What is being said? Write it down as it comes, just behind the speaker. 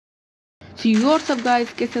सो सब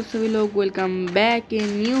गाइस के सब सभी लोग welcome back in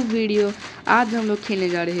new video. आज हम लोग खेलने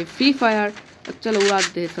जा रहे हैं फ्री फायर। चलो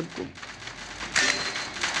उड़ाते हैं सबको।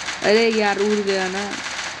 अरे यार उड़ गया ना,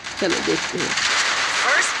 चलो देखते हैं।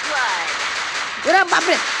 अरे बाप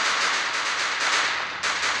रे,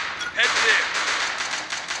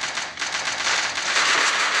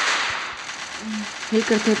 हिल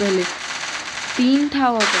करते पहले 3 था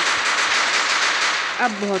वहाँ पर,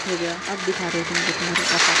 अब बहुत हो गया। अब दिखा रहे तुमको तुम्हारे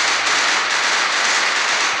पापा।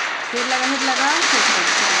 फिर लगा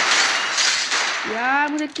यार,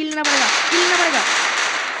 मुझे किल लेना पड़ेगा।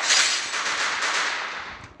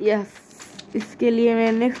 यस, इसके लिए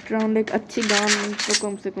मैं नेक्स्ट राउंड एक अच्छी गन तो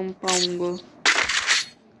कम से कम पाऊंगा।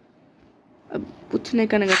 अब कुछ नहीं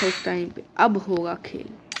करने का था उस टाइम पे, अब होगा खेल।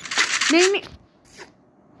 नहीं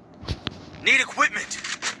Need equipment.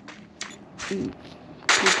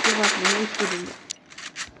 इसके पास नहीं, इसको दूंगा।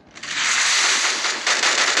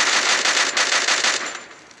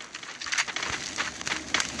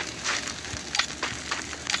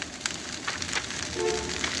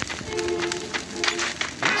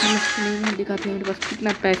 नहीं दिखाते मेरे पास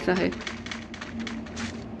कितना पैसा है।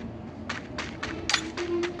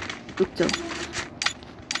 रुक जाओ,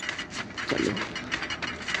 चलो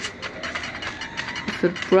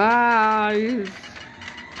सरप्राइज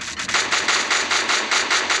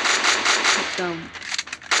खत्म।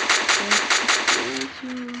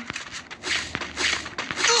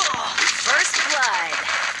 First blood.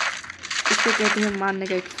 इसको कहते हैं मारने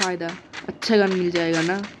का एक फायदा, अच्छा गन मिल जाएगा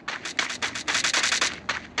ना।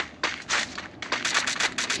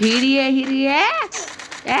 हिरिए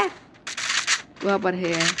वहाँ पर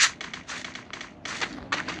है।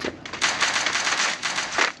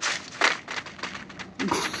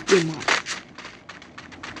 घुस के मार।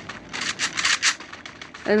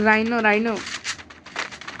 राइनो नहीं,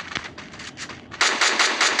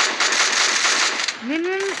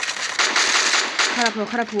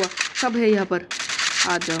 खराब हुआ। सब है यहाँ पर,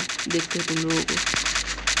 आ जाओ देखते हैं तुम लोगों को।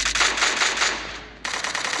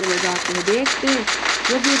 चलो जाते हैं, देखते हैं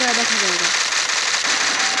जो भी देखा जाएगा।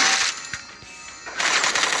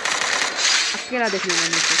 अकेला देख लेना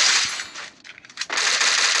नीचे।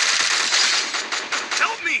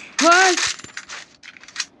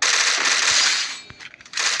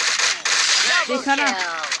 देखा ना,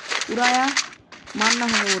 उड़ाया, मारना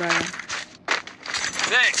हमें उड़ाया।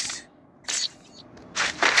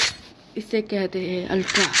 इसे कहते हैं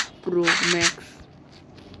अल्ट्रा प्रो मैक्स।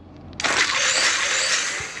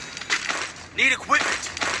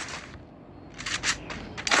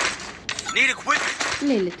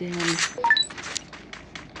 ले लेते हैं हम।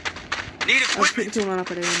 अब फिर से उड़ाना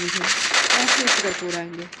पड़ेगा मुझे, ऐसे करके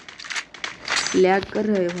उड़ाएंगे। लैग कर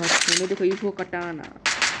रहे हो बहुत सोने, देखो इसको कटाना।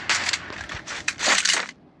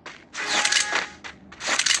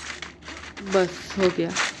 बस हो गया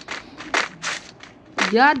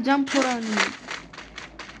यार, जंप हो रहा नहीं।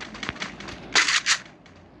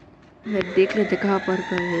 मैं देख लेते कहाँ पर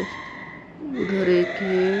का है। उधर एक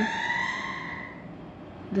है,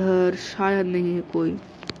 इधर शायद नहीं है कोई।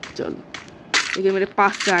 चलो लेकिन मेरे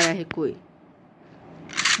पास से आया है कोई,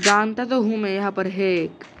 जानता तो हूँ मैं यहाँ पर है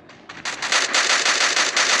एक।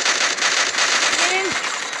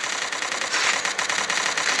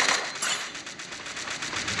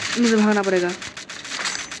 मुझे भागना पड़ेगा।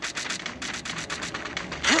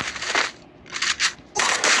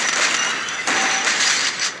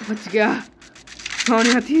 बच गया,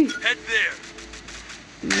 सोनिया थी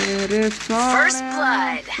मेरे सोने।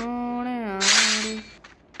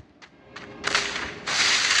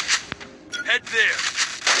 Head there.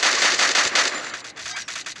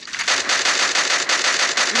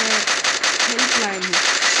 हेल्पलाइन है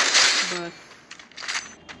बस।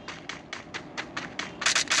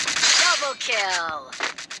 Double kill.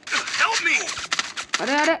 Help me.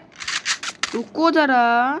 अरे रुको जरा,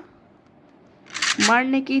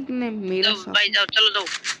 मारने की इतने मेरा भाई जाओ, चलो जाओ।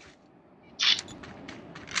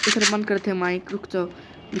 इधर बंद करते हैं माइक, रुक जाओ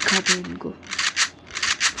दिखाते हैं इनको।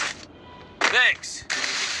 Thanks.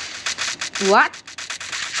 What?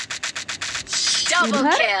 Double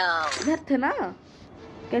kill. उधर थे ना,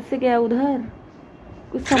 कैसे गया उधर,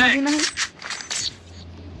 कुछ समझ ही नहीं।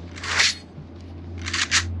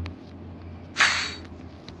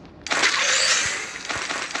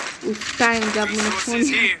 उस टाइम जब मैंने फोन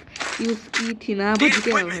यूज की थी ना, बच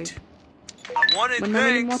गया भाई, वरना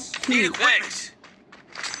मेरी मौत थी।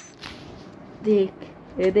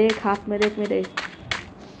 देख हाथ में देख मेरे,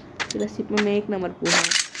 सिप में मैं 1 नंबर पे हूँ।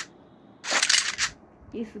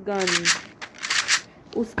 इस गन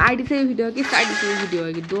उस आईडी से वीडियो है, किस आईडी से वीडियो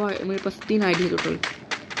है? 2 मेरे पास 3 आईडी है टोटल।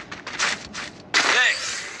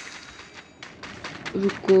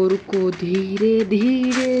 रुको रुको, धीरे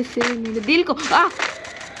धीरे से मेरे दिल को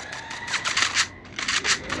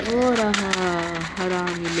हो रहा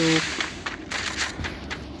हरामी लोग।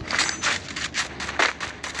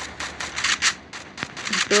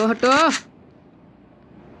 हटो हटो,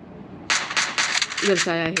 इधर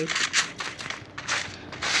से आया है।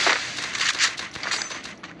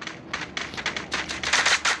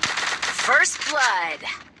 First blood.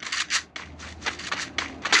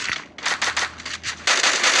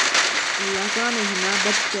 लगा नहीं ना,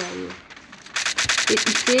 बच गया ये।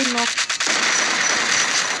 इसे नॉक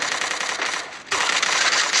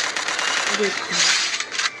देखो,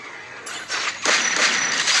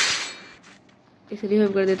 इसे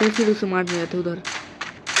रिवाइव कर देते हैं, फिर उसे मार दिया था उधर।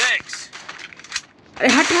 अरे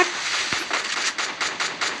हट हट,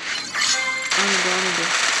 आने दो।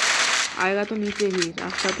 आएगा तो नीचे ही,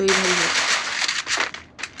 रास्ता तो इधर ही है,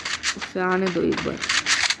 उससे आने दो एक बार।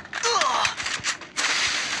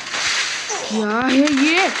 क्या है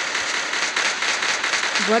ये,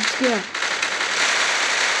 बच गया।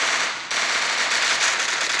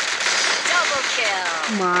 Double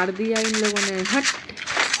kill. मार दिया इन लोगों ने। हट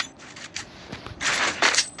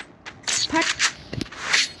फट,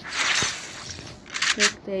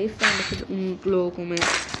 देखते हैं इस टाइम से उन लोगों को मैं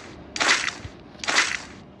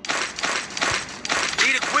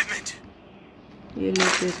Need equipment. ये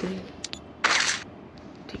लेते थे।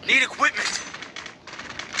 Need equipment.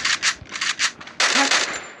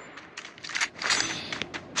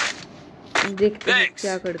 देखते हैं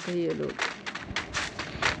क्या करते हैं ये लोग।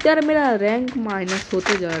 यार मेरा रैंक माइनस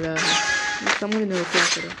होते जा रहा है, मैं समझ नहीं क्या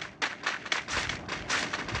करूं।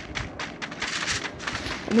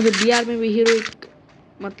 मुझे बीआर में भी हीरो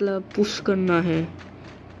मतलब पुश करना है।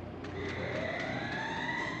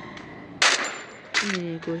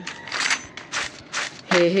 नहीं कोई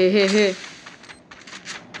हे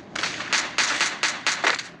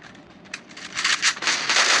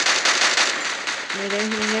मेरे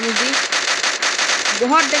डैमेज दी,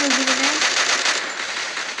 बहुत डैमेज दी मैंने।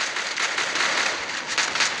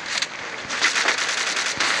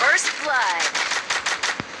 First blood.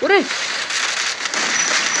 अरे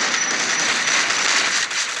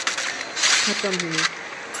खत्म हुई।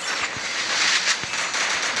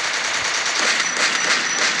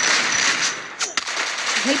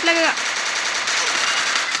 हेल्प लगेगा,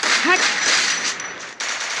 हट।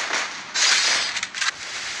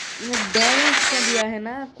 डैमेज क्या दिया है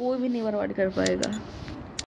ना, कोई भी नहीं बर्बाद कर पाएगा।